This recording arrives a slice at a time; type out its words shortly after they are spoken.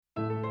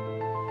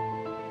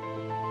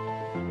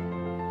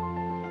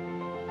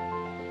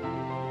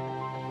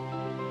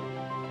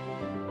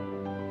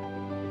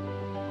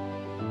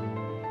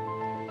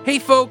Hey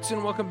folks,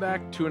 and welcome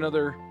back to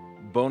another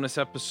bonus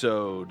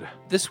episode.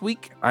 This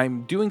week,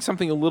 I'm doing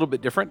something a little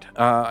bit different.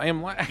 I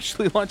am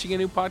actually launching a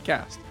new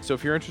podcast. So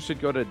if you're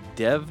interested, go to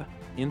Dev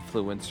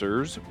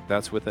Influencers,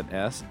 that's with an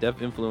S,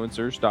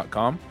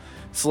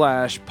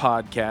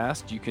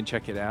 devinfluencers.com/podcast. You can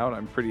check it out.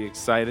 I'm pretty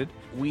excited.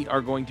 We are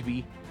going to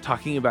be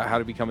talking about how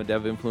to become a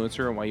dev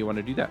influencer and why you want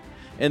to do that.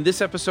 And this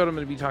episode, I'm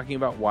going to be talking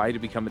about why to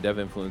become a dev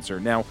influencer.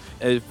 Now,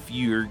 if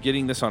you're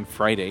getting this on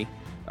Friday,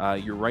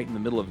 you're right in the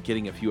middle of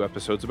getting a few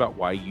episodes about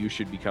why you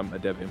should become a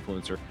dev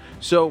influencer.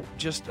 So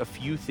just a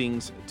few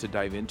things to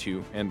dive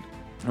into, and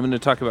I'm going to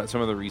talk about some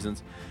of the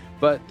reasons,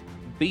 but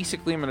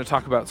basically I'm going to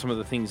talk about some of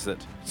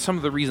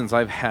the reasons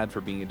I've had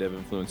for being a dev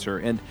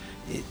influencer. And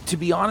to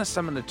be honest,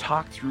 I'm going to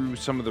talk through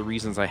some of the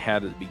reasons I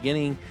had at the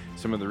beginning,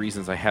 some of the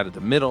reasons I had at the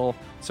middle,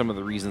 some of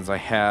the reasons I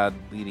had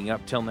leading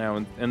up till now,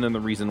 and then the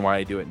reason why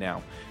I do it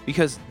now.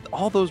 Because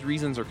all those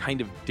reasons are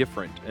kind of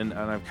different, and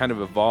I've kind of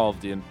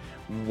evolved in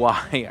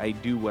why I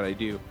do what I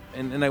do.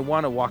 And I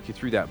want to walk you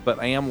through that. But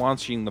I am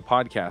launching the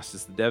podcast.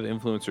 It's the Dev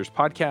Influencers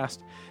Podcast.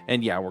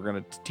 And yeah, we're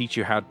going to teach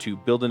you how to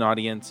build an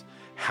audience,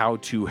 how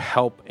to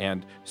help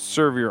and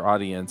serve your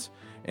audience,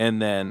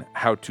 and then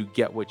how to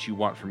get what you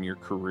want from your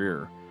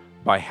career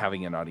by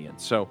having an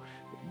audience. So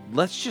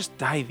let's just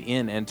dive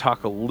in and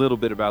talk a little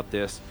bit about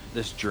this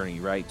journey,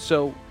 right?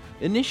 So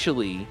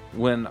initially,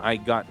 when I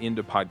got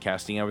into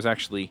podcasting, I was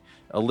actually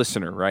a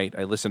listener, right?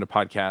 I listened to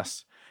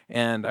podcasts.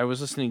 And I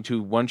was listening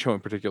to one show in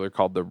particular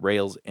called the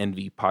Rails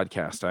Envy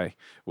podcast. I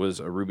was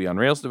a Ruby on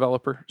Rails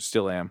developer,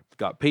 still am.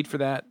 Got paid for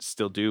that,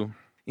 still do.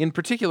 In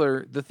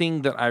particular, the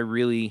thing that I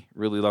really,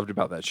 really loved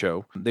about that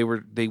show, they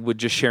would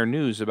just share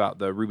news about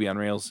the Ruby on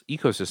Rails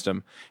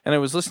ecosystem. And I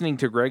was listening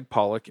to Greg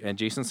Pollock and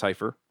Jason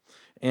Cipher,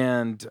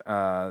 and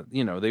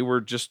they were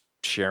just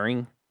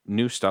sharing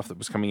new stuff that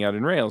was coming out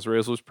in Rails.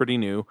 Rails was pretty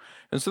new,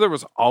 and so there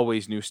was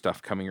always new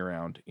stuff coming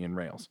around in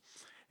Rails.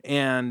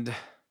 And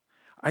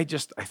I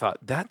thought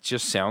that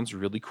just sounds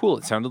really cool.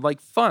 It sounded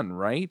like fun,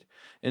 right?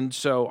 And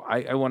so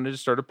I wanted to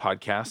start a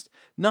podcast,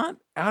 not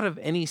out of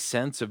any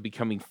sense of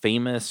becoming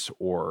famous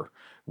or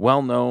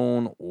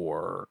well-known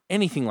or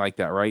anything like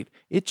that, right?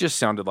 It just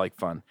sounded like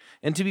fun.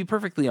 And to be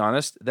perfectly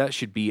honest, that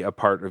should be a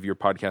part of your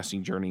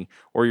podcasting journey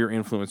or your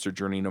influencer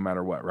journey, no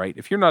matter what, right?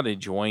 If you're not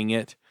enjoying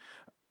it,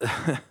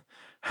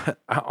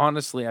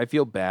 honestly, I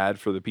feel bad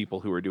for the people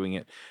who are doing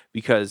it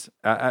because,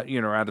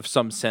 out of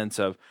some sense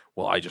of,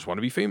 well, I just want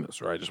to be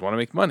famous or I just want to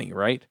make money,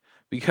 right?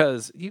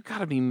 Because you got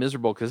to be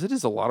miserable because it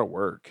is a lot of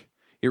work.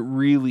 It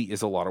really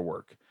is a lot of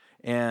work.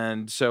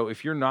 And so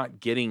if you're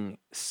not getting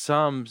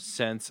some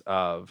sense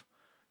of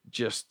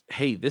just,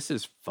 hey, this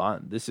is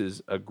fun, this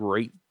is a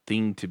great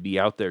thing to be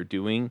out there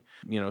doing,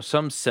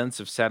 some sense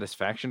of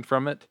satisfaction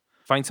from it,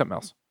 find something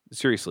else.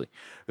 Seriously,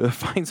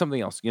 find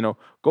something else.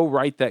 Go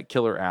write that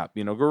killer app.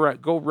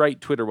 Go write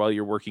Twitter while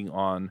you're working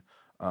on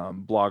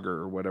Blogger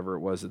or whatever it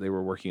was that they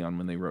were working on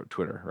when they wrote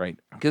Twitter, right?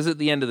 Because at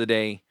the end of the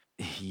day,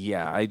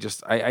 yeah, I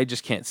just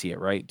can't see it,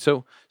 right?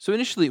 So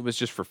initially it was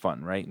just for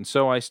fun, right? And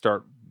so I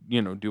start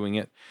doing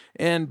it,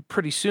 and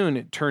pretty soon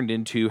it turned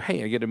into,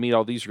 hey, I get to meet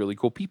all these really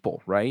cool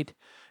people, right?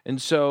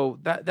 And so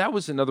that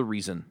was another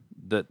reason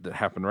that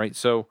happened, right?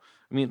 So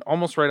I mean,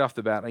 almost right off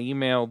the bat, I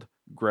emailed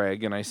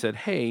Greg and I said,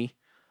 hey,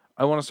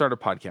 I want to start a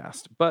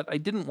podcast, but I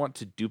didn't want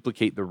to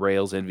duplicate the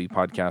Rails Envy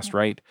podcast,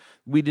 right?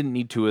 We didn't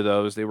need two of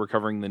those. They were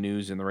covering the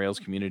news in the Rails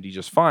community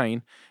just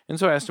fine. And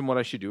so I asked him what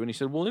I should do, and he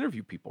said, well,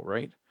 interview people,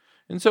 right?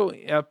 And so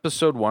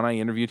episode 1, I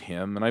interviewed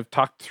him, and I've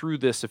talked through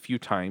this a few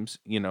times,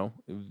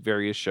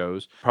 various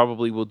shows.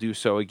 Probably will do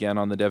so again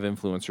on the Dev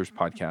Influencers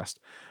podcast.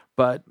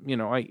 But,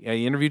 I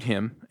interviewed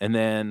him, and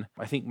then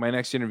I think my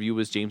next interview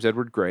was James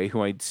Edward Gray,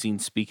 who I'd seen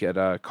speak at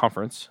a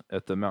conference,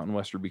 at the Mountain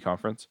West Ruby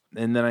conference.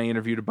 And then I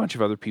interviewed a bunch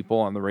of other people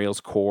on the Rails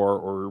core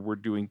or were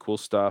doing cool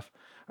stuff.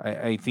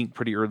 I think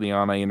pretty early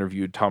on I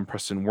interviewed Tom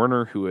Preston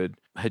Werner, who had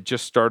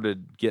just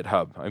started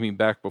GitHub. I mean,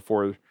 back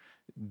before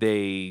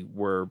they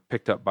were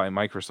picked up by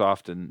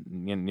Microsoft and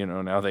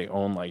now they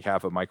own like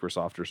half of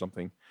Microsoft or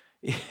something.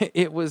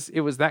 It was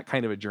that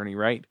kind of a journey,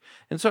 right?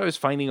 And so I was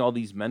finding all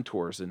these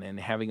mentors and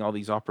having all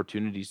these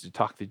opportunities to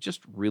talk to just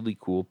really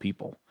cool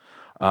people.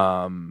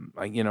 And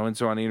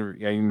so I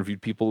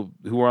interviewed people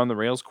who were on the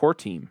Rails core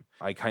team.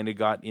 I kind of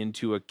got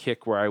into a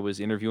kick where I was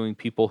interviewing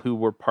people who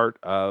were part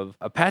of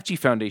Apache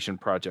Foundation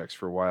projects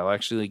for a while. I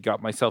actually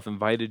got myself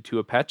invited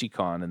to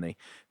ApacheCon, and they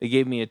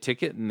gave me a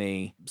ticket and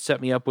they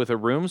set me up with a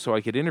room so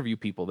I could interview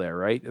people there,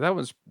 right? That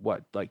was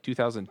like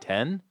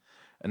 2010?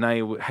 And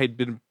I had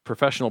been a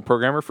professional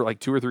programmer for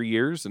like 2 or 3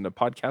 years and a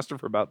podcaster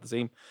for about the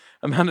same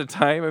amount of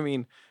time. I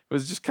mean, it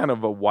was just kind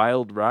of a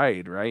wild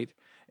ride, right?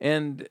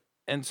 And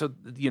so,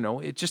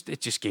 it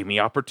just gave me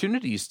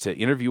opportunities to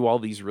interview all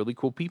these really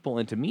cool people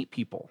and to meet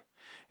people.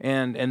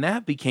 And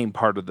that became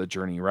part of the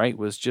journey, right?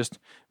 Was just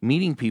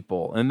meeting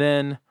people. And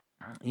then,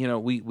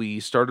 we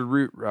started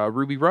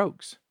Ruby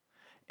Rogues.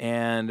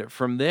 And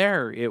from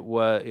there,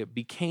 it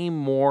became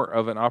more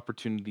of an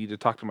opportunity to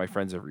talk to my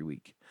friends every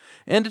week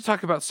and to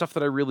talk about stuff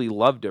that I really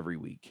loved every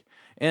week.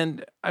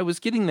 And I was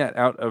getting that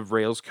out of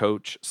Rails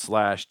Coach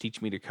slash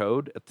Teach Me to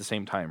Code at the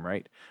same time,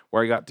 right?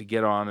 Where I got to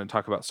get on and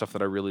talk about stuff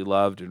that I really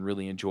loved and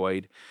really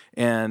enjoyed.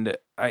 And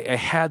I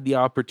had the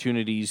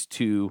opportunities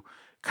to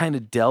kind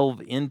of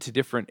delve into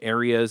different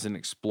areas and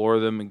explore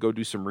them and go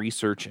do some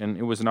research. And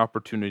it was an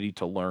opportunity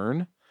to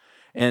learn.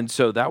 And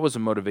so that was a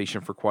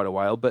motivation for quite a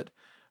while. But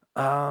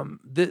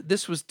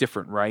this was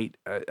different, right?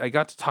 I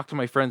got to talk to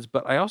my friends,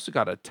 but I also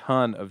got a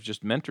ton of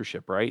just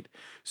mentorship, right?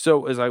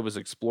 So as I was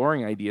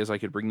exploring ideas, I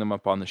could bring them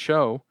up on the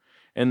show,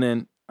 and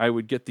then I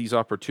would get these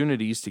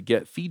opportunities to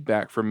get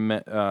feedback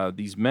from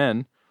these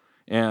men,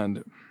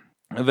 and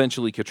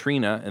eventually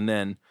Katrina, and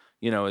then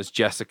as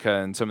Jessica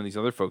and some of these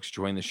other folks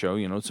joined the show,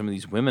 some of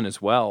these women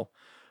as well,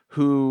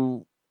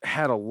 who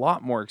had a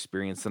lot more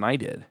experience than I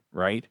did,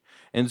 right?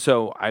 And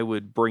so I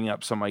would bring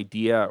up some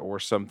idea or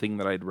something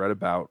that I'd read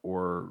about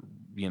or,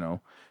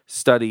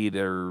 studied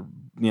or,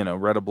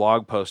 read a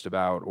blog post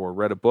about or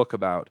read a book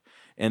about,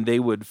 and they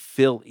would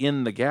fill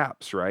in the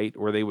gaps, right?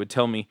 Or they would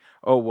tell me,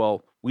 oh,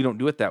 well, we don't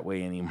do it that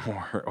way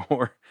anymore.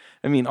 Or,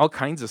 all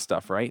kinds of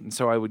stuff, right? And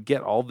so I would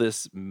get all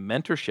this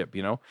mentorship,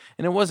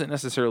 and it wasn't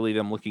necessarily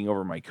them looking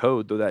over my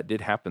code, though that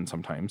did happen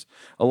sometimes.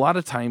 A lot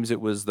of times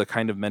it was the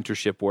kind of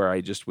mentorship where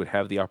I just would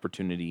have the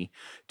opportunity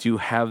to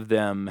have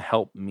them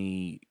help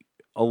me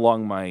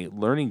along my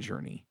learning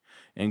journey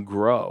and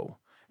grow.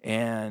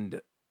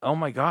 And oh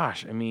my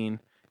gosh,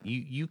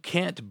 you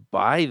can't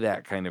buy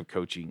that kind of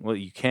coaching. Well,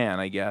 you can,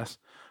 I guess,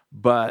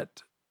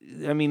 but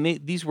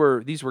these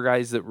were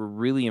guys that were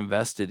really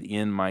invested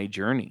in my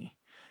journey.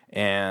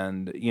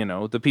 And,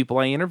 the people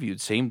I interviewed,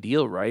 same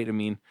deal, right?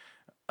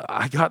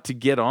 I got to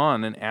get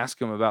on and ask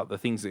them about the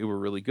things they were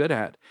really good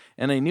at.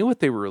 And I knew what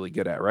they were really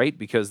good at, right?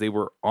 Because they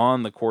were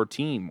on the core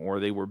team or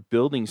they were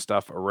building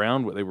stuff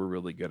around what they were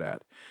really good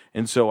at.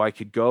 And so I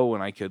could go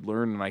and I could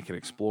learn and I could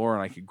explore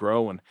and I could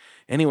grow. And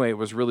anyway, it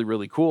was really,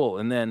 really cool.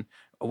 And then,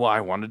 well, I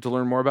wanted to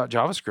learn more about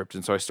JavaScript.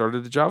 And so I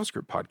started the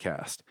JavaScript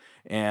podcast.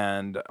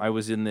 And I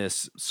was in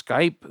this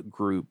Skype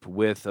group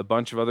with a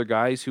bunch of other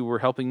guys who were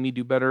helping me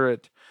do better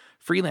at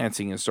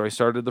freelancing. And so I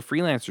started the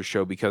freelancer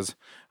show because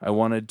I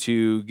wanted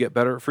to get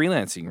better at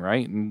freelancing,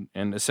 right?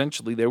 And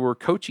essentially they were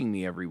coaching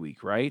me every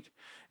week, right?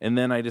 And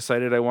then I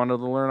decided I wanted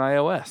to learn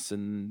iOS,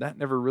 and that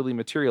never really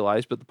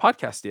materialized, but the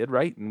podcast did,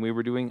 right? And we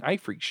were doing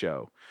iFreak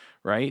Show,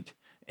 right?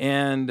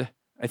 And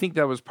I think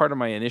that was part of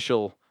my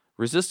initial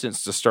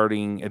resistance to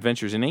starting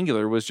Adventures in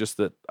Angular, was just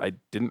that I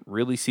didn't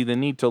really see the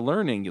need to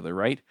learn Angular,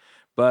 right?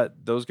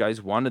 But those guys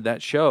wanted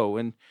that show.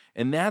 And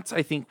that's,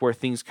 I think, where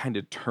things kind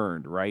of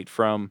turned, right?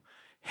 From,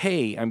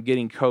 hey, I'm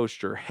getting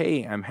coached, or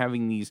hey, I'm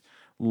having these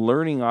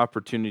learning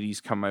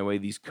opportunities come my way,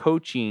 these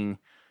coaching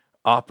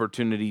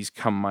opportunities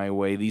come my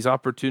way, these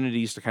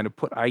opportunities to kind of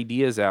put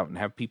ideas out and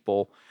have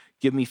people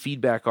give me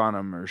feedback on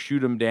them or shoot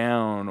them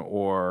down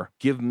or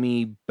give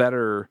me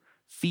better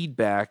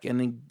feedback. And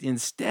then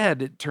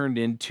instead it turned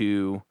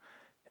into,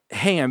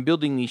 hey, I'm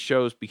building these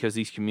shows because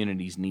these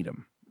communities need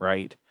them,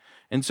 right?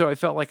 And so I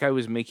felt like I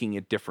was making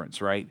a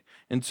difference, right?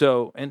 And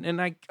so,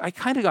 and I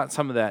kind of got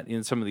some of that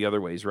in some of the other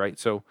ways, right?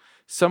 So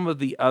some of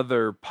the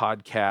other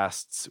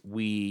podcasts,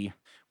 we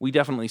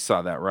definitely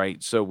saw that,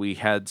 right? So we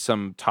had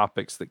some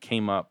topics that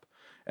came up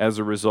as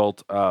a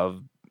result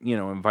of,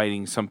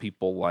 inviting some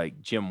people like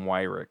Jim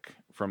Wyrick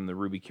from the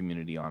Ruby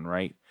community on,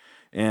 right?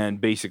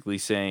 And basically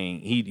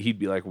saying, he'd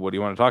be like, what do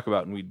you want to talk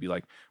about? And we'd be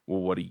like,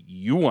 well, what do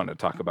you want to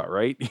talk about,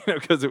 right?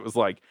 Because it was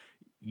like,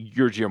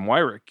 you're Jim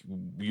Wyrick,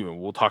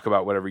 we'll talk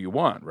about whatever you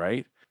want,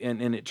 right?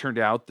 And it turned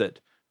out that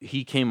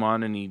he came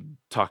on and he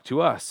talked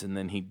to us, and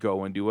then he'd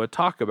go and do a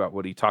talk about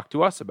what he talked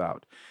to us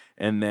about.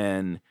 And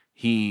then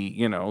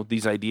he,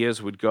 these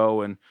ideas would go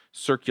and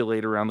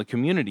circulate around the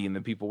community, and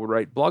then people would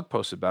write blog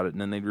posts about it,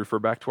 and then they'd refer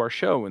back to our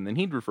show, and then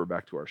he'd refer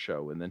back to our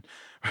show, and then,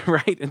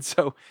 right? And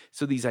so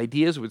these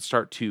ideas would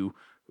start to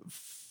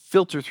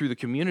filter through the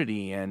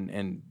community,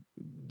 and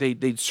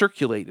they'd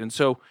circulate. And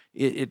so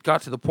it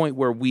got to the point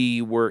where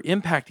we were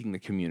impacting the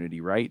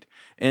community, right?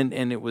 And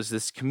it was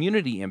this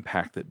community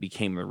impact that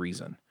became the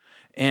reason.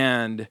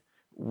 And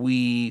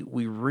we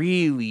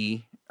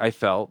really, I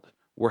felt,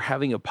 were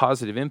having a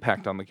positive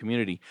impact on the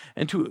community.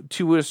 And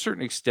to a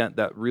certain extent,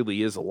 that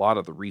really is a lot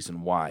of the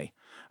reason why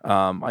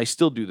I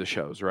still do the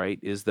shows, right?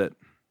 Is that,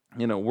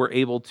 we're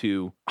able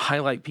to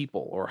highlight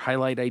people or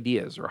highlight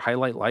ideas or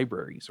highlight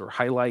libraries or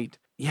highlight,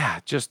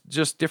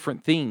 just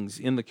different things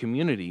in the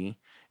community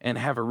and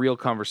have a real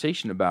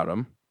conversation about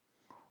them,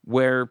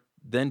 where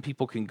then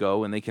people can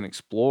go and they can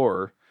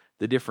explore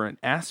the different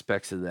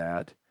aspects of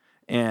that,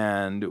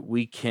 and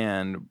we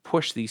can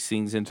push these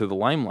things into the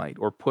limelight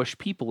or push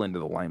people into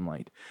the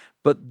limelight.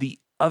 But the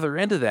other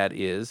end of that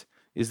is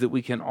that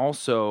we can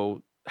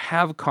also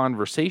have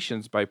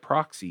conversations by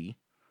proxy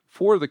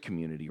for the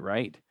community,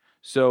 right?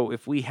 So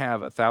if we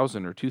have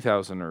 1,000 or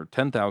 2,000 or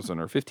 10,000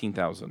 or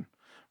 15,000,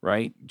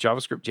 right?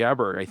 JavaScript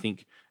Jabber, I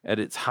think at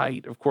its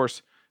height, of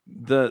course,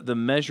 the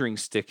measuring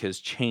stick has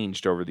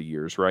changed over the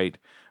years, right?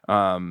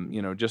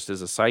 Just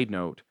as a side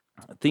note,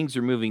 things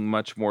are moving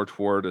much more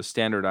toward a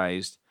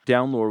standardized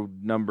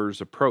download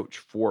numbers approach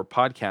for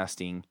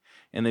podcasting.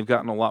 and they've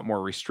gotten a lot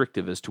more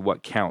restrictive as to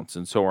what counts.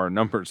 And so our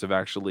numbers have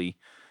actually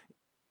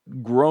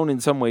grown in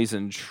some ways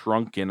and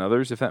shrunk in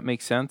others, if that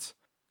makes sense.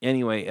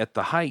 Anyway, at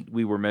the height,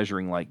 we were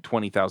measuring like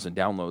 20,000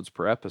 downloads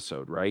per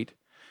episode, right?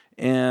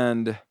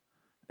 And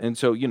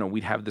so,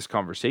 we'd have this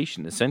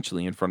conversation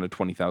essentially in front of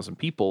 20,000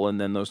 people, and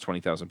then those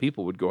 20,000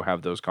 people would go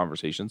have those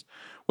conversations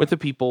with the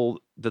people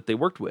that they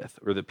worked with,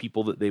 or the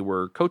people that they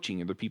were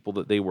coaching, or the people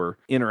that they were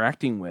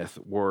interacting with,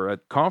 or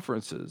at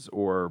conferences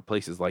or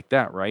places like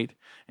that, right?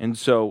 And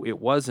so it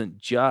wasn't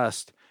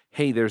just,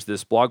 hey, there's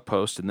this blog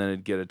post, and then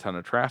it'd get a ton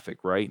of traffic,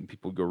 right? And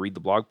people would go read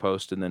the blog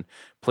post and then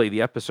play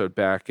the episode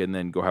back and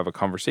then go have a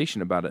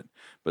conversation about it.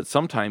 But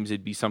sometimes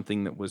it'd be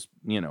something that was,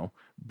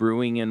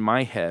 brewing in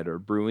my head, or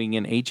brewing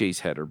in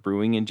AJ's head, or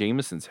brewing in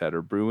Jameson's head,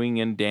 or brewing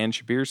in Dan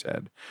Shabir's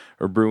head,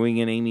 or brewing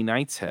in Amy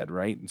Knight's head,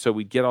 right? And so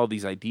we'd get all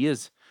these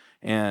ideas,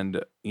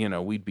 and,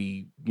 we'd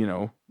be,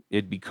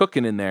 it'd be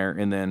cooking in there,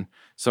 and then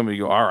somebody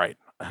go, all right,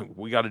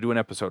 we got to do an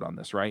episode on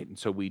this, right? And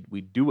so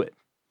we'd do it.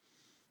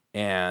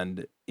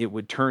 And it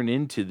would turn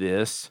into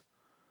this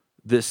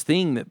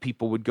thing that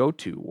people would go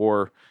to,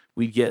 or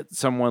we'd get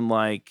someone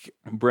like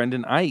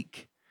Brendan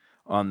Ike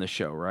on the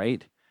show,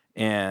 right?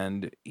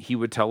 And he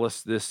would tell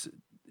us this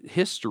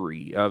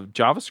history of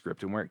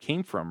JavaScript and where it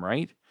came from,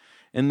 right?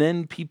 And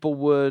then people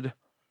would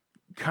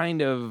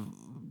kind of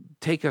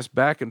take us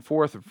back and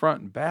forth and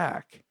front and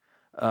back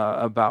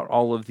about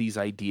all of these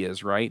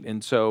ideas, right?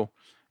 And so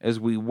as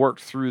we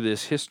worked through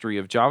this history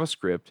of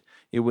JavaScript,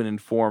 it would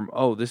inform,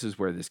 oh, this is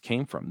where this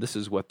came from. This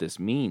is what this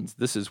means.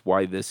 This is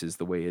why this is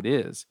the way it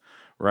is,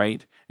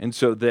 right? And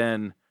so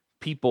then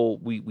people,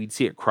 we'd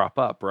see it crop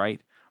up,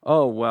 right?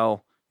 Oh,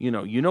 well,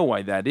 you know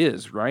why that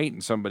is, right?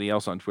 And somebody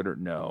else on Twitter,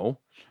 no.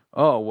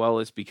 Oh, well,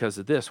 it's because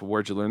of this. Well,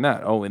 where'd you learn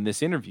that? Oh, in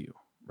this interview,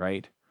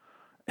 right?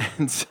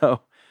 And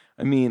so,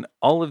 I mean,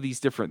 all of these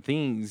different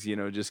things,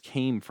 just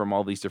came from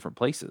all these different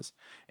places.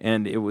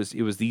 And it was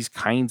these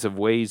kinds of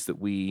ways that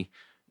we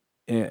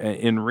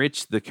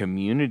enrich the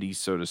community,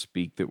 so to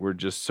speak, that were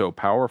just so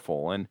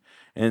powerful.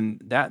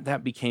 And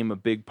that became a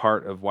big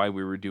part of why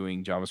we were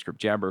doing JavaScript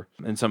Jabber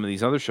and some of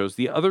these other shows.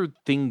 The other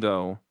thing,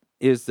 though,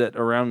 is that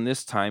around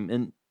this time,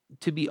 and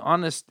to be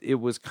honest, it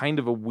was kind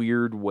of a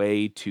weird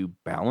way to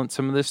balance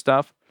some of this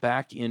stuff.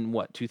 Back in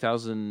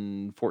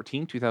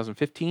 2014,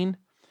 2015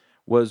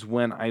 was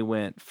when I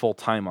went full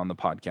time on the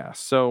podcast.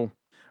 So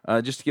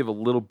just to give a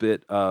little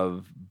bit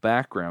of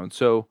background.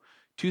 So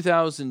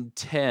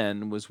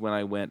 2010 was when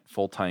I went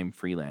full-time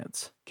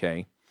freelance,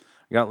 okay?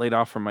 I got laid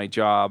off from my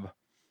job.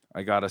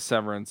 I got a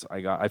severance.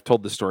 I've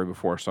told this story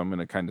before, so I'm going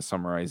to kind of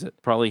summarize it.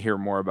 Probably hear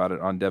more about it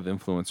on Dev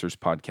Influencers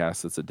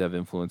podcast. That's at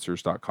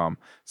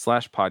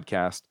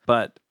devinfluencers.com/podcast.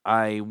 But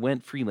I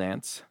went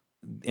freelance.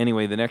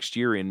 Anyway, the next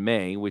year in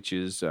May, which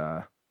is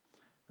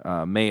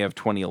May of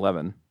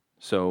 2011.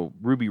 So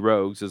Ruby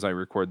Rogues, as I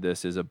record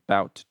this, is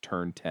about to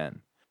turn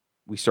 10.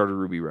 We started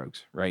Ruby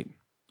Rogues, right?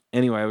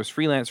 Anyway, I was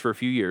freelance for a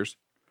few years,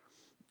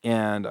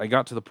 and I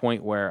got to the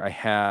point where I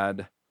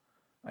had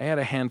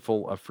a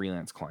handful of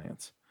freelance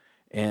clients.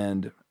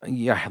 And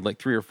yeah, I had like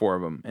 3 or 4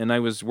 of them, and I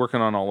was working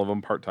on all of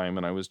them part-time,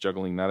 and I was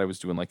juggling that. I was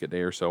doing like a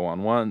day or so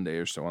on one, day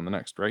or so on the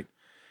next, right?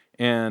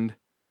 And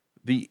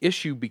the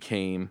issue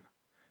became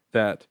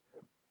that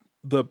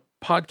the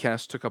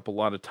podcast took up a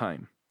lot of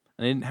time,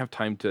 and I didn't have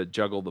time to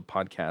juggle the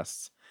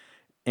podcasts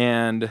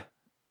and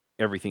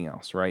everything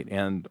else, right?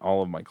 And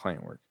all of my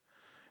client work.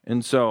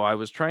 And so I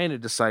was trying to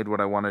decide what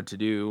I wanted to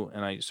do,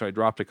 and I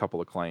dropped a couple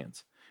of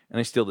clients, and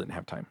I still didn't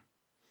have time.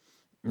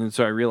 And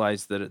so I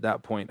realized that at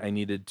that point I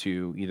needed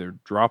to either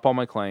drop all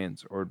my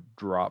clients or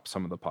drop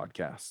some of the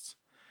podcasts.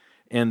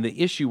 And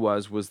the issue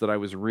was that I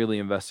was really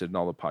invested in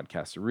all the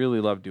podcasts. I really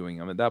loved doing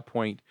them. At that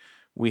point,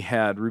 we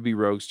had Ruby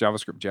Rogues,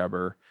 JavaScript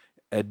Jabber,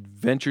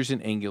 Adventures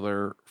in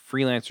Angular,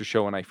 Freelancer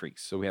Show, and iFreaks.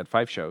 So we had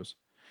 5 shows,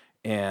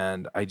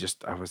 and I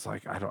was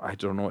like, I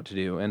don't know what to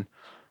do. And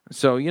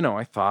so,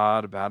 I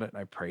thought about it, and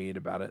I prayed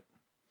about it,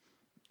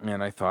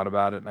 and I thought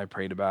about it, and I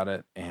prayed about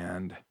it,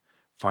 and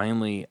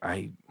finally,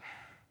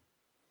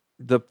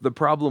 the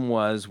problem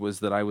was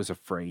that I was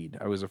afraid.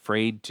 I was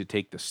afraid to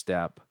take the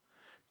step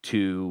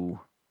to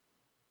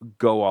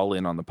go all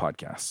in on the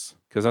podcasts,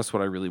 because that's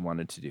what I really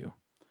wanted to do.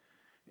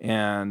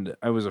 And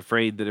I was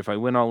afraid that if I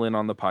went all in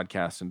on the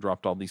podcast and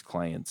dropped all these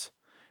clients,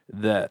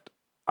 that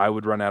I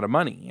would run out of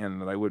money,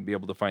 and that I wouldn't be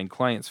able to find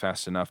clients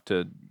fast enough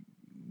to,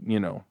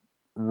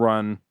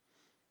 run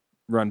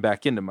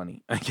back into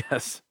money, I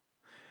guess.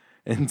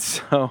 And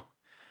so,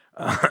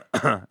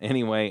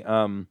 anyway,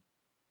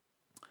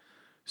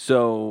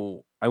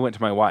 so I went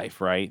to my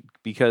wife, right?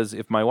 Because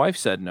if my wife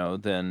said no,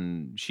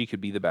 then she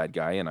could be the bad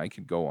guy, and I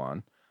could go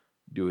on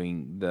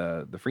doing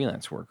the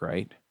freelance work,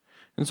 right?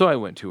 And so I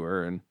went to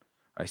her, and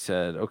I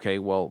said, okay,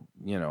 well,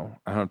 I don't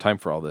have time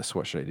for all this.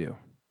 What should I do?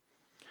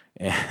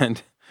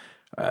 And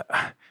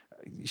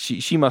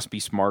she must be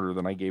smarter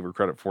than I gave her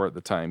credit for at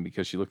the time,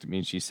 because she looked at me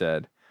and she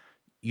said,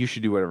 you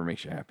should do whatever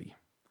makes you happy.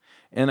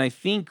 And I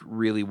think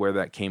really where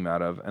that came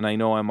out of, and I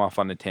know I'm off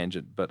on a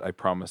tangent, but I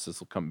promise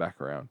this will come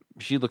back around.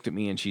 She looked at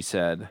me and she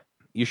said,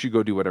 you should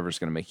go do whatever's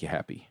going to make you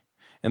happy.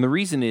 And the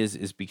reason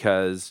is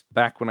because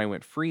back when I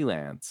went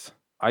freelance,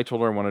 I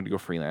told her I wanted to go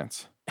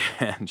freelance,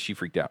 and she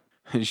freaked out.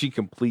 She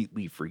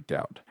completely freaked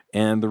out.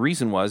 And the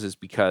reason is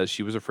because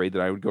she was afraid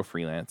that I would go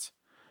freelance.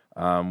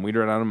 We'd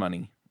run out of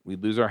money.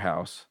 We'd lose our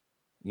house.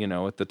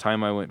 At the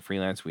time I went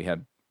freelance, we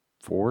had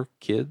 4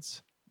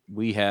 kids.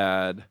 We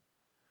had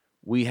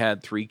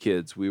 3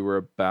 kids. We were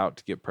about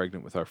to get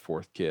pregnant with our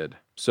 4th kid.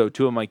 So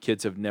 2 of my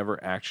kids have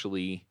never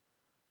actually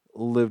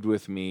lived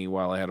with me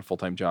while I had a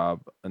full-time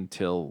job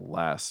until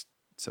last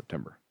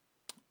September.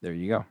 There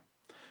you go.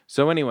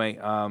 So anyway,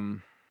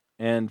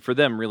 and for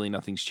them, really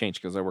nothing's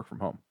changed because I work from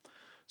home.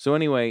 So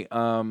anyway,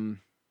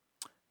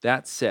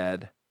 that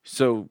said,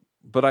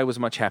 but I was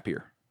much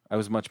happier. I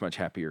was much, much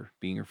happier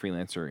being a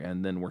freelancer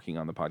and then working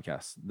on the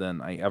podcast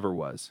than I ever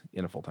was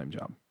in a full-time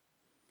job.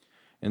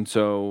 And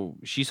so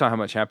she saw how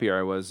much happier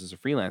I was as a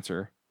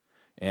freelancer.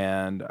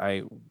 And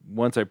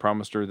once I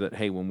promised her that,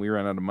 hey, when we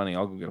run out of money,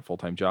 I'll go get a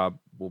full-time job.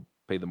 We'll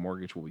pay the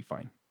mortgage. We'll be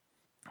fine.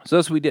 So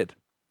that's what we did.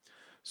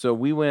 So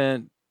we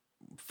went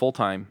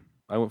full-time.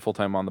 I went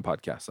full-time on the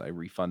podcast. I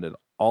refunded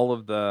all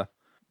of the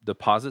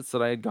deposits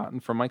that I had gotten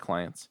from my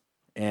clients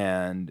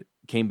and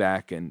came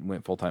back and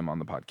went full-time on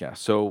the podcast.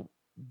 So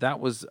that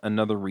was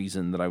another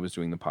reason that I was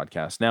doing the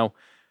podcast. Now,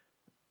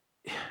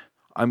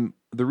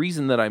 the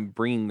reason that I'm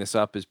bringing this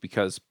up is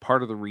because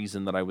part of the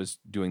reason that I was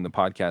doing the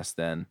podcast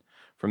then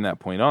from that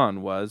point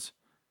on was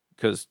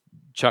because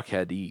Chuck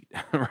had to eat,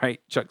 right?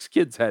 Chuck's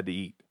kids had to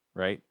eat,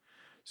 right?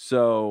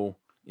 So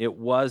it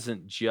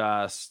wasn't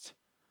just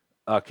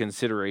a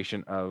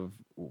consideration of,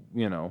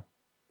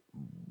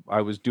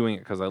 I was doing it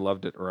because I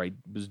loved it, or I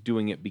was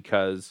doing it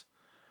because,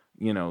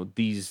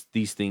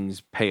 these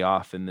things pay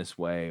off in this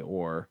way,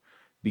 or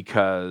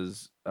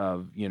because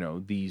of,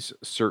 these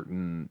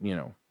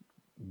certain,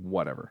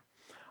 whatever.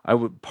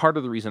 Part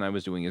of the reason I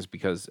was doing is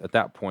because at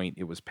that point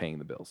it was paying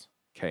the bills.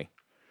 Okay.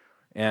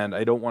 And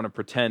I don't want to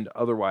pretend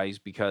otherwise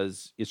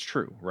because it's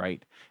true,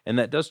 right? And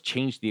that does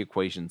change the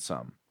equation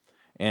some.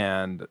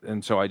 And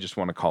so I just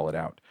want to call it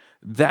out.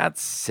 That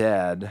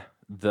said,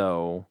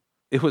 though,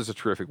 it was a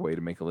terrific way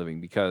to make a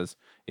living, because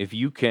if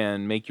you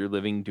can make your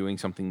living doing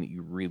something that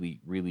you really,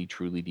 really,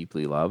 truly,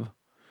 deeply love,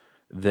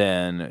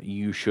 then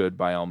you should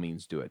by all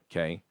means do it,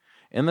 okay?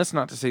 And that's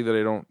not to say that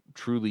I don't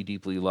truly,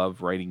 deeply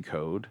love writing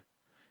code.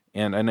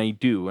 And I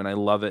do, and I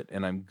love it,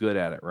 and I'm good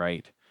at it,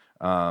 right?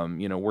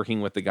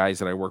 Working with the guys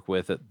that I work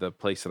with at the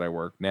place that I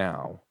work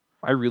now,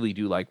 I really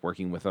do like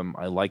working with them.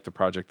 I like the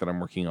project that I'm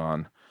working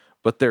on,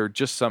 but there are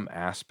just some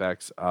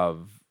aspects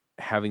of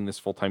having this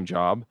full-time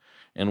job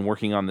and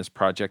working on this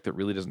project that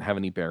really doesn't have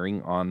any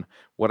bearing on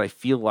what I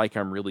feel like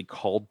I'm really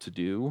called to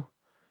do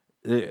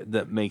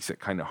that makes it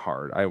kind of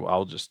hard.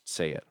 I'll just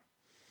say it.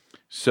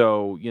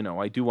 So,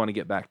 I do want to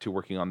get back to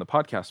working on the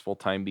podcast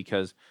full-time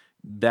because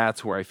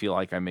that's where I feel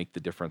like I make the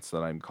difference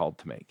that I'm called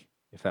to make,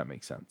 if that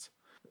makes sense.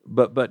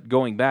 But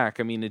going back,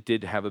 it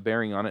did have a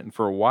bearing on it. And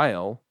for a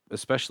while,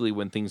 especially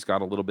when things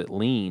got a little bit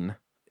lean,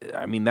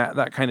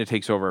 that kind of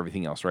takes over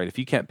everything else, right? If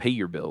you can't pay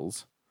your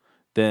bills,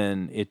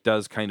 then it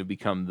does kind of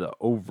become the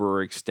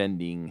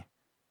overextending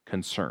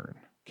concern,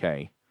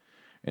 okay?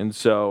 And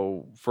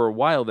so for a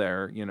while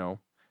there,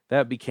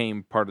 that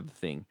became part of the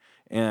thing.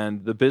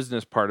 And the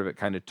business part of it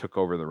kind of took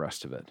over the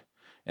rest of it.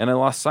 And I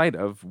lost sight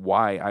of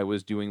why I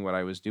was doing what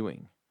I was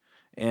doing.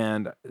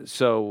 And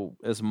so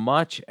as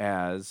much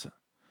as,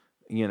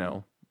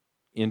 in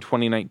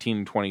 2019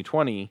 and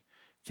 2020,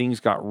 things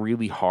got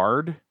really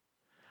hard,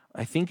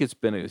 I think it's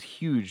been a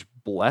huge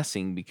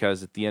blessing,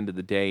 because at the end of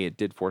the day, it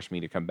did force me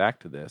to come back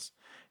to this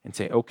and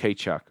say, okay,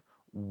 Chuck,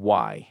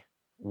 why?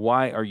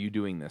 Why are you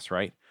doing this,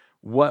 right?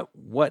 What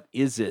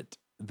is it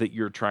that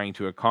you're trying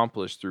to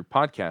accomplish through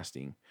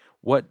podcasting?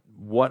 What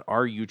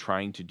are you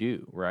trying to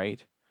do,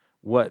 right?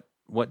 What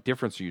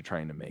difference are you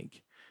trying to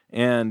make?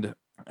 And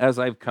as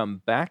I've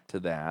come back to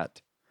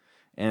that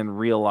and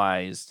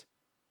realized,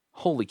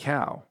 holy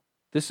cow,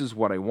 this is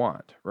what I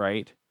want,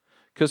 right?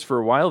 Because for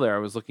a while there, I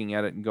was looking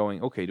at it and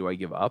going, okay, do I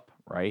give up,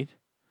 right?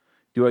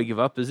 Do I give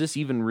up? Is this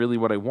even really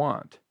what I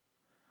want?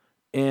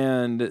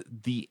 And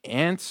the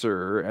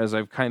answer, as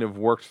I've kind of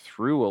worked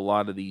through a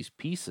lot of these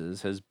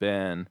pieces, has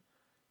been,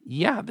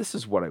 yeah, this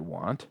is what I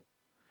want.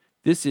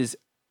 This is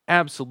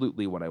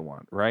absolutely what I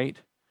want, right?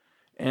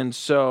 And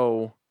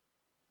so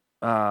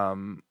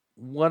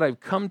what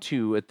I've come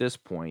to at this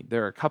point,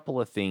 there are a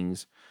couple of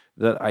things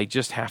that I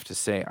just have to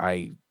say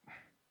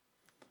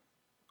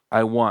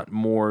I want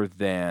more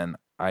than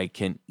I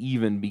can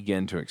even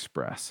begin to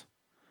express.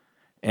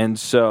 And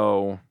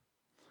so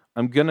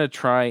I'm going to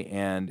try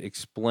and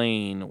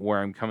explain where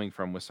I'm coming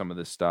from with some of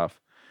this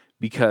stuff,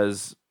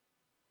 because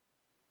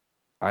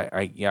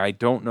I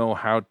don't know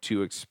how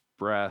to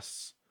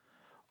express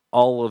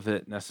all of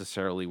it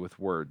necessarily with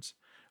words.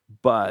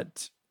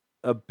 But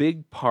a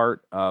big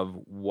part of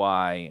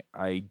why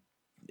I,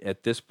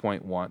 at this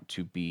point, want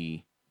to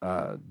be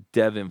a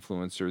dev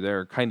influencer, there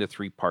are kind of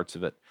 3 parts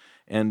of it.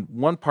 And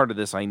one part of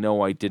this I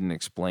know I didn't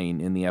explain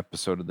in the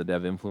episode of the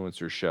Dev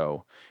Influencer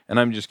Show, and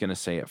I'm just going to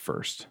say it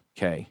first,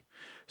 okay?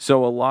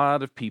 So a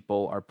lot of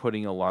people are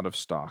putting a lot of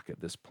stock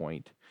at this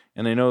point.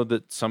 And I know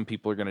that some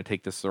people are going to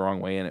take this the wrong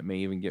way, and it may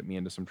even get me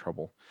into some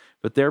trouble.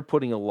 But they're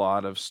putting a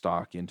lot of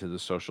stock into the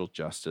social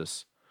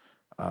justice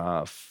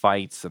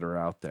fights that are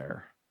out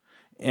there.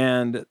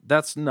 And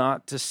that's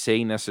not to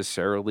say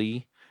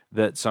necessarily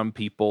that some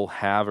people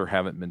have or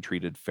haven't been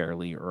treated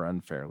fairly or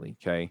unfairly.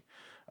 Okay.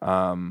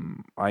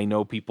 I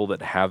know people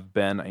that have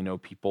been. I know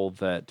people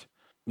that,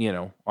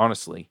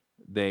 honestly,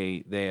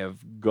 they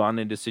have gone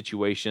into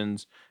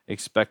situations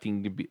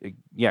expecting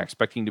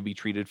to be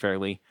treated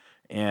fairly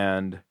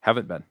and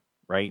haven't been,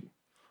 right?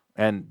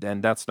 And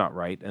that's not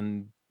right.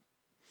 And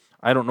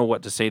I don't know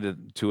what to say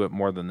to it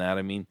more than that.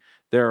 I mean,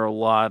 there are a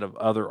lot of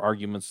other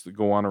arguments that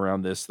go on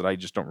around this that I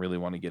just don't really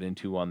want to get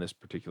into on this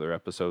particular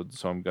episode,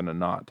 so I'm going to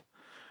not.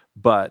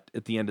 But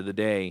at the end of the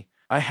day,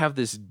 I have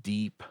this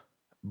deep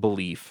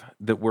belief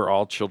that we're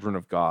all children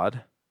of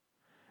God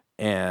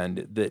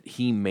and that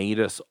He made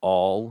us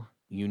all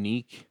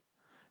unique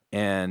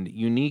and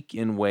unique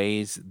in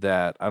ways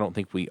that I don't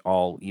think we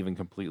all even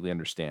completely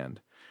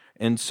understand.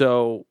 And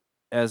so,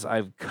 as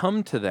I've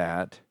come to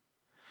that,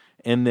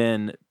 and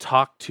then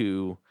talk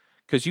to,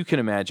 because you can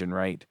imagine,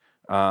 right?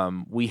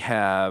 We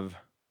have,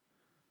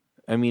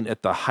 I mean,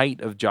 at the height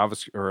of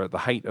JavaScript or at the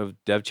height of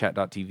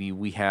devchat.tv,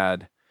 we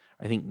had,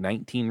 I think,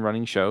 19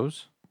 running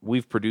shows.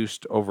 We've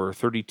produced over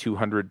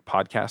 3,200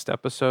 podcast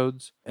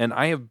episodes, and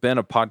I have been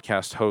a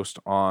podcast host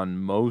on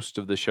most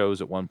of the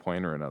shows at one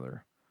point or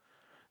another.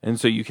 And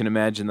so you can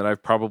imagine that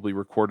I've probably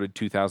recorded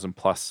 2,000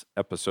 plus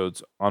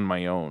episodes on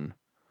my own.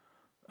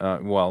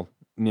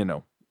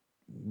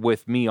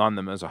 With me on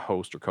them as a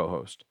host or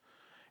co-host.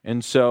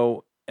 And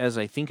so as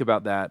I think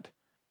about that,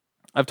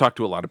 I've talked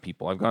to a lot of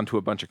people. I've gone to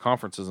a bunch of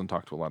conferences and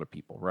talked to a lot of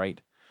people,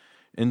 right?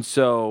 And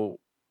so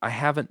I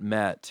haven't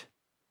met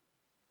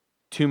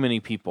too many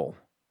people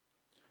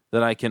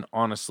that I can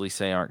honestly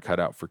say aren't cut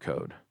out for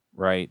code,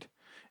 right?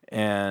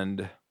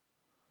 And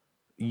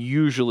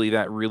usually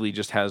that really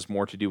just has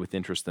more to do with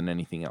interest than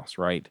anything else,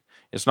 right?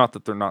 It's not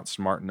that they're not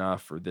smart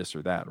enough or this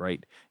or that,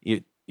 right?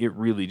 It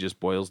really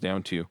just boils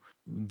down to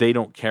they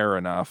don't care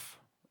enough,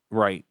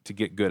 right, to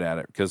get good at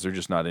it because they're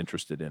just not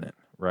interested in it,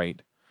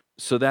 right?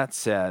 So that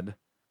said,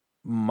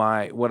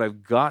 what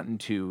I've gotten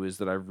to is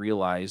that I've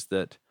realized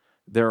that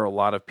there are a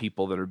lot of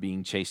people that are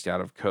being chased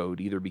out of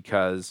code, either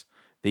because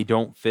they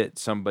don't fit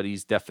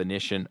somebody's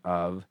definition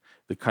of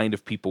the kind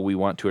of people we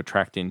want to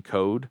attract in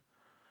code.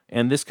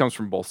 And this comes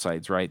from both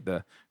sides, right?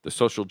 The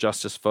social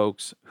justice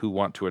folks who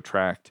want to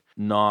attract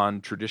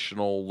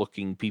non-traditional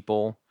looking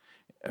people,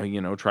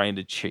 trying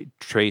to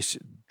trace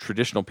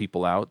traditional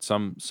people out.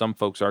 Some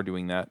folks are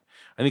doing that.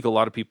 I think a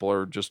lot of people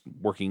are just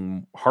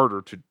working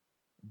harder to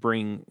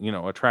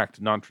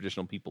attract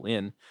non-traditional people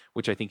in,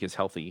 which I think is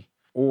healthy.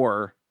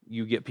 Or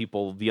you get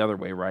people the other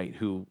way, right,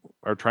 who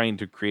are trying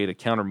to create a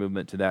counter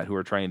movement to that, who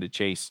are trying to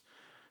chase,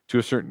 to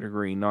a certain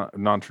degree,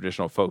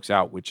 non-traditional folks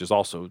out, which is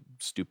also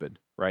stupid,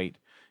 right?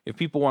 If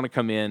people want to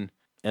come in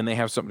and they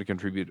have something to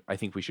contribute, I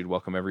think we should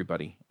welcome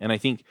everybody. And I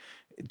think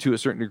to a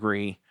certain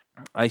degree,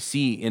 I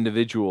see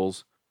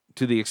individuals,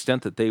 to the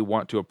extent that they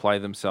want to apply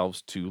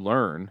themselves to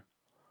learn,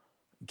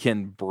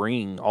 can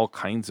bring all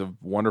kinds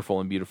of wonderful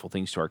and beautiful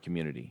things to our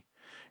community.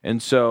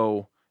 And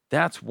so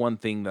that's one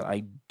thing that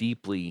I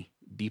deeply,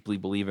 deeply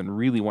believe and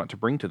really want to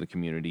bring to the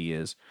community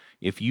is,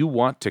 if you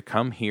want to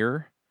come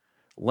here,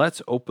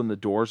 let's open the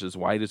doors as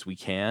wide as we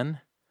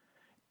can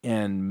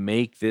and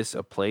make this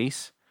a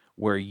place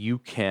where you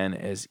can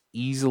as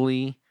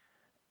easily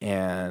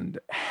and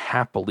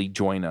happily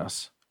join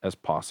us as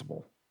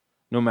possible,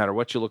 no matter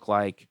what you look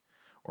like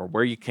or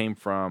where you came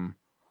from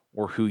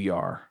or who you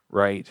are,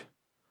 right?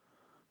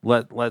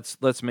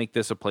 Let's make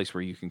this a place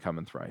where you can come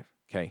and thrive,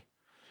 okay?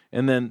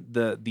 And then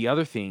the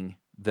other thing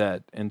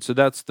so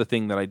that's the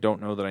thing that I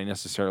don't know that I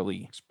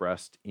necessarily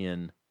expressed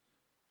in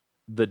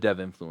the Dev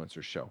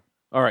Influencers show.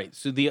 All right,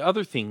 so the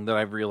other thing that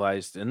I've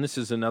realized, and this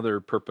is another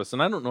purpose,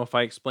 and I don't know if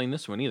I explained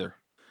this one either,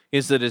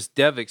 is that as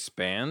Dev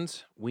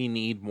expands, we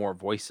need more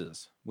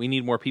voices. We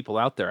need more people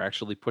out there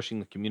actually pushing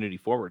the community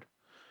forward.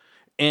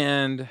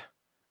 And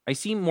I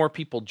see more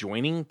people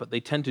joining, but they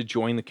tend to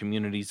join the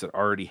communities that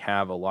already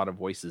have a lot of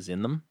voices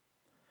in them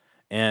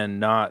and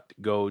not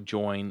go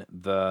join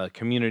the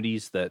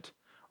communities that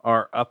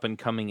are up and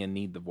coming and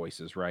need the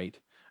voices, right?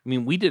 I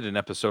mean, we did an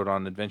episode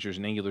on Adventures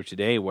in Angular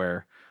today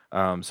where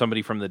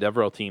somebody from the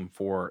DevRel team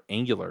for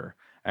Angular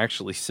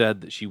actually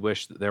said that she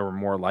wished that there were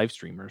more live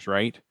streamers,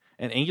 right?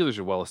 And Angular's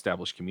a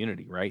well-established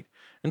community, right?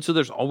 And so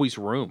there's always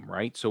room,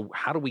 right? So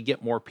how do we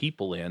get more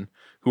people in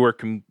who are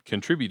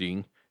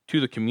contributing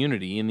to the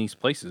community in these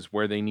places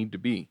where they need to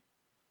be?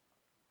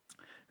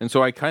 And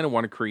so I kind of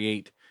want to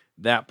create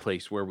that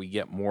place where we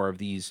get more of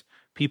these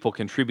people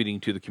contributing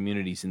to the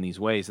communities in these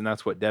ways. And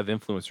that's what Dev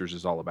Influencers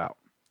is all about,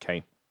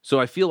 okay? So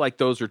I feel like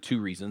those are two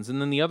reasons.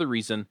 And then the other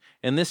reason,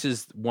 and this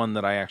is one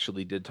that I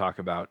actually did talk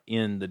about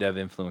in the Dev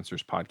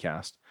Influencers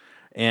podcast,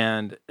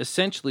 and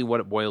essentially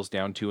what it boils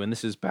down to, and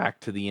this is back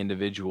to the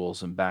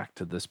individuals and back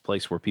to this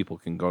place where people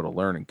can go to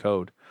learn and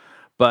code,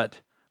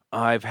 but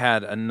I've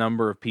had a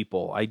number of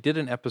people. I did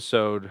an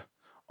episode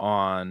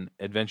on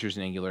Adventures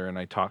in Angular, and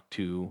I talked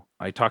to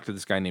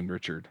this guy named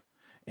Richard,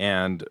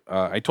 and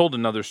I told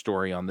another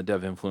story on the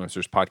Dev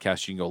Influencers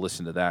podcast. You can go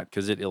listen to that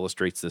because it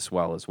illustrates this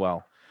well as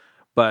well.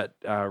 But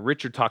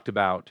Richard talked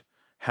about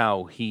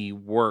how he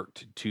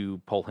worked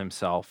to pull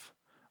himself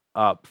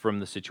up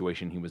from the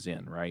situation he was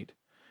in, right?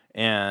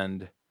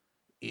 And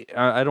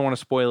I don't want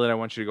to spoil it. I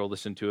want you to go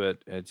listen to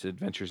it. It's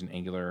Adventures in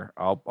Angular.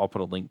 I'll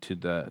put a link to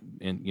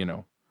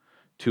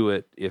to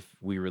it if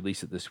we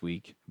release it this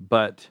week.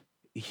 But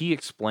he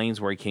explains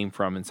where he came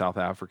from in South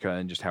Africa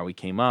and just how he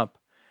came up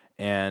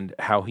and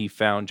how he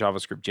found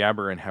JavaScript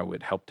Jabber and how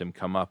it helped him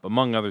come up.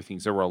 Among other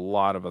things, there were a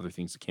lot of other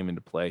things that came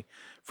into play.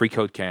 Free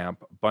Code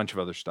Camp, a bunch of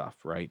other stuff,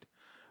 right?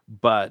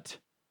 But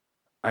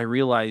I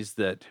realized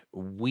that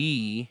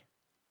we,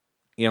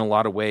 in a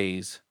lot of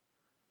ways,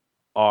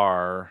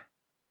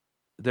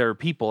 there are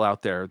people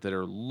out there that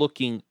are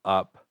looking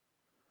up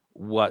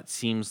what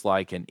seems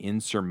like an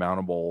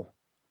insurmountable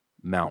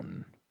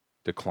mountain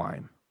to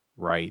climb,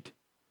 right?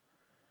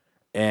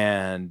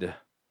 And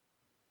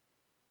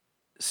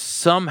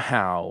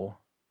somehow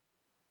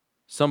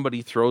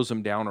somebody throws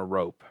them down a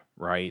rope,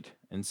 right?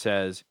 And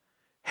says,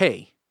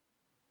 "Hey,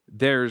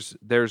 there's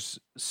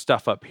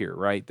stuff up here,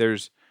 right?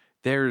 There's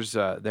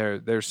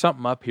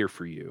something up here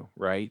for you,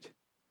 right?"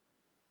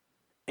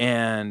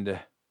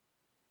 And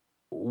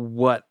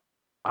what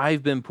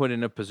I've been put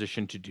in a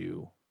position to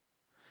do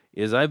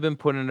is I've been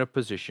put in a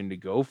position to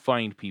go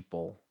find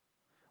people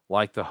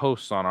like the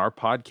hosts on our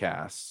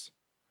podcasts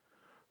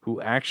who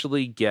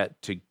actually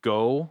get to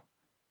go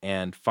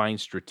and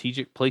find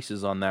strategic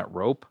places on that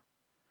rope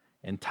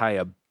and tie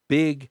a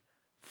big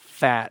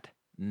fat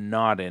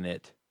knot in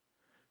it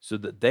so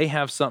that they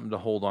have something to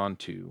hold on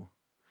to.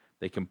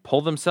 They can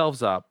pull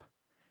themselves up,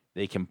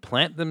 they can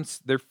plant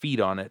their feet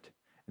on it,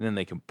 and then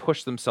they can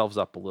push themselves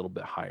up a little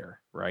bit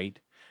higher, right?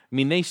 I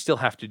mean, they still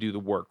have to do the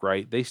work,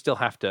 right? They still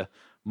have to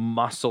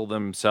muscle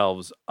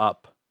themselves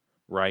up,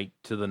 right,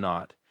 to the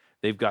knot.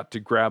 They've got to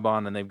grab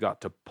on and they've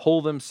got to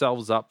pull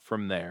themselves up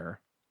from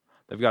there.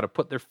 They've got to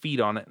put their feet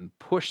on it and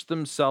push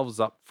themselves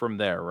up from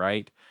there,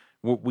 right?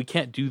 We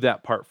can't do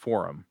that part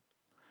for them,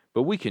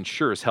 but we can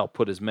sure as hell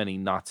put as many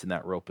knots in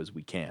that rope as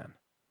we can,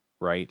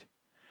 right?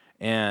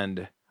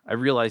 And I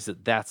realize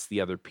that that's the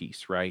other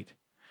piece, right?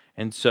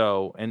 And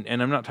so, and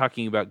I'm not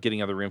talking about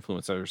getting other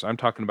influencers. I'm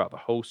talking about the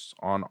hosts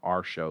on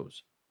our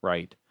shows,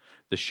 right?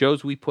 The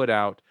shows we put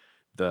out,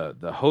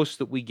 the hosts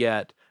that we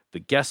get, the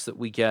guests that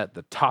we get,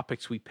 the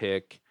topics we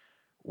pick,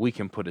 we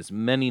can put as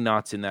many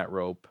knots in that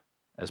rope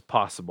as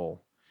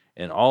possible.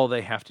 And all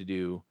they have to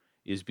do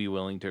is be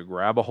willing to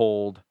grab a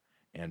hold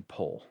and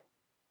pull.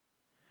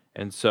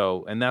 And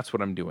so, and that's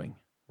what I'm doing,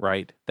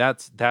 right?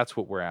 That's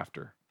what we're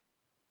after.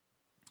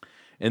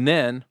 And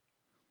then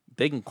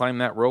they can climb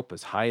that rope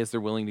as high as they're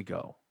willing to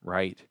go,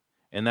 right?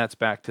 And that's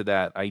back to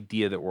that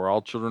idea that we're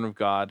all children of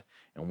God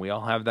and we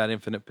all have that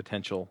infinite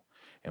potential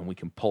and we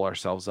can pull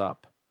ourselves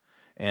up.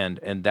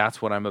 And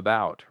that's what I'm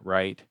about,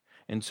 right?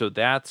 And so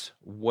that's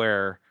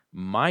where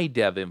my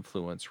dev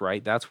influence,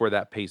 right? That's where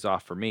that pays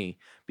off for me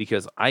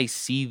because I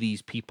see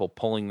these people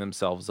pulling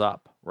themselves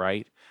up,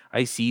 right?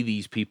 I see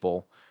these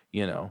people,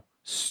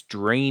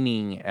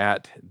 straining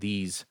at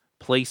these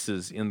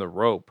places in the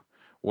rope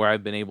where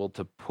I've been able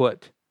to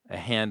put a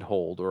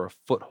handhold or a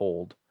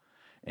foothold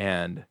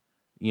and,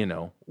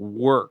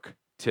 work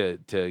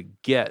to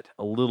get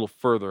a little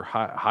further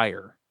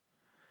higher.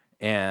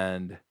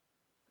 And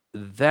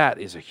that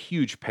is a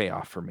huge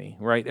payoff for me,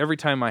 right? Every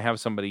time I have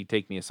somebody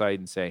take me aside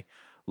and say,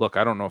 "Look,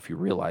 I don't know if you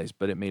realize,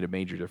 but it made a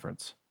major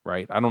difference,"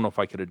 right? I don't know if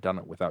I could have done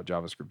it without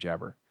JavaScript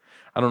Jabber.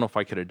 I don't know if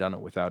I could have done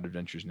it without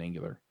Adventures in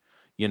Angular.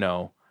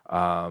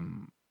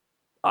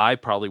 I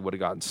probably would have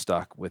gotten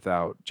stuck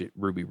without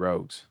Ruby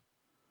Rogues.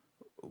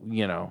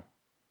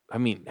 I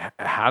mean,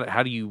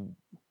 how do you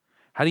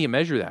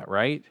measure that,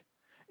 right?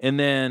 And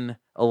then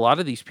a lot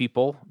of these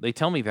people, they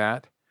tell me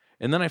that,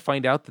 and then I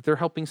find out that they're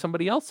helping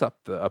somebody else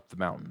up the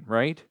mountain,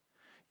 right?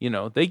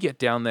 They get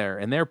down there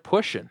and they're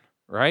pushing,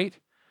 right?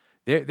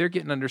 They're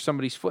getting under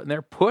somebody's foot and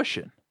they're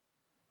pushing,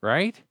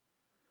 right?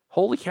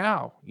 Holy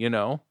cow,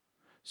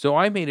 So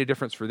I made a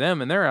difference for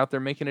them and they're out there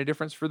making a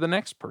difference for the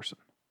next person.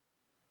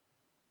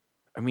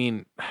 I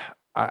mean,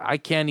 I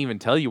can't even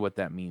tell you what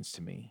that means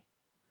to me.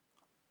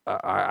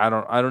 I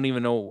don't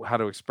even know how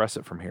to express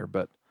it from here,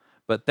 but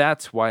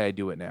that's why I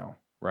do it now,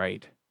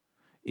 right?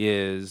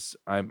 Is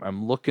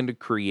I'm looking to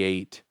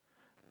create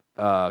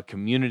a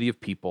community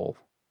of people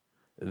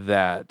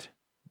that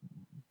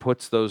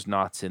puts those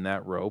knots in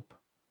that rope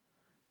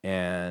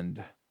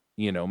and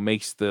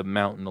makes the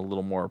mountain a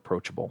little more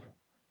approachable.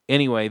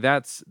 Anyway,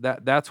 that's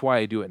why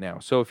I do it now.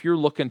 So if you're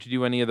looking to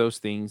do any of those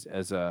things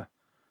as a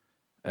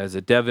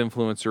dev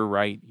influencer,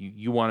 right,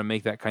 you want to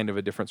make that kind of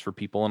a difference for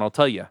people. And I'll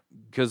tell you,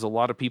 because a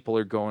lot of people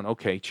are going,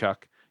 "Okay,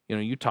 Chuck,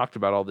 you talked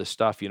about all this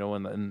stuff,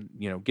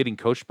 and getting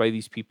coached by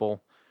these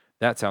people,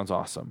 that sounds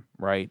awesome,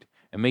 right?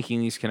 And making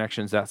these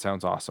connections, that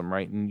sounds awesome,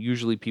 right?" And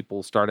usually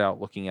people start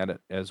out looking at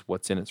it as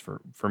what's in it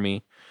for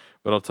me.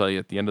 But I'll tell you,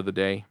 at the end of the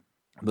day,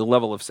 the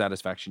level of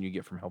satisfaction you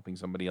get from helping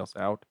somebody else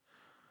out,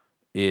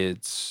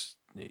 it's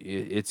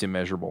it's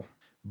immeasurable.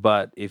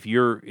 But if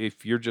you're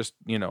just,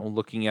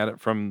 looking at it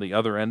from the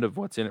other end of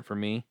what's in it for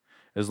me,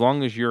 as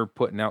long as you're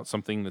putting out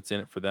something that's in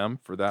it for them,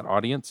 for that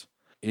audience,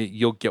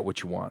 you'll get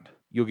what you want.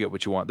 You'll get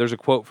what you want. There's a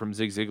quote from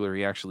Zig Ziglar.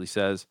 He actually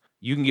says,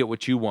 "You can get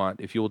what you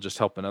want if you will just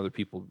help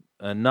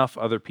enough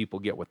other people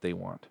get what they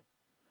want."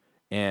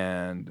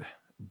 And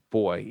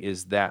boy,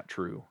 is that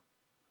true.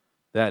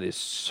 That is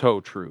so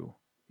true.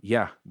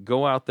 Yeah,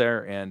 go out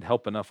there and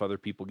help enough other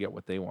people get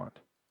what they want.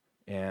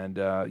 And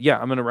yeah,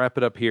 I'm going to wrap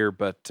it up here.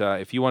 But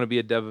if you want to be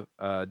a dev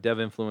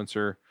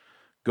influencer,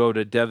 go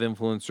to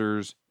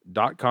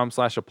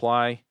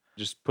devinfluencers.com/apply.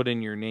 Just put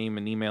in your name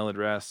and email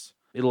address.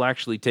 It'll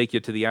actually take you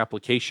to the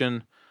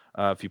application.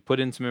 If you put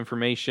in some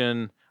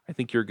information, I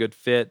think you're a good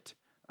fit.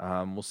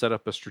 We'll set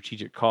up a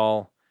strategic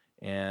call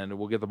and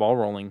we'll get the ball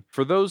rolling.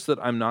 For those that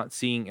I'm not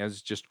seeing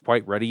as just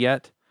quite ready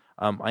yet,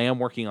 I am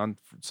working on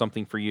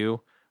something for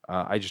you.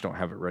 I just don't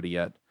have it ready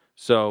yet.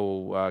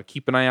 So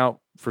keep an eye out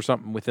for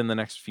something within the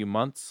next few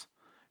months.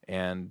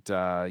 And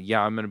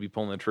yeah, I'm going to be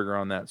pulling the trigger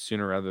on that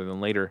sooner rather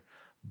than later.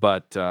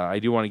 But I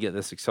do want to get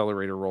this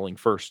accelerator rolling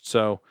first.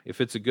 So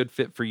if it's a good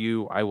fit for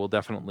you, I will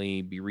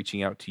definitely be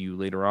reaching out to you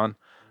later on.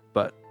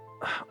 But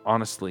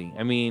honestly,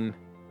 I mean,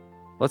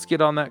 let's get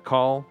on that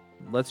call.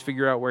 Let's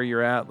figure out where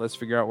you're at. Let's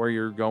figure out where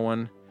you're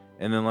going.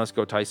 And then let's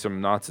go tie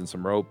some knots and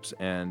some ropes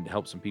and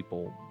help some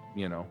people,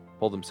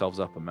 pull themselves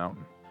up a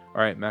mountain.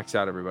 All right, max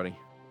out, everybody.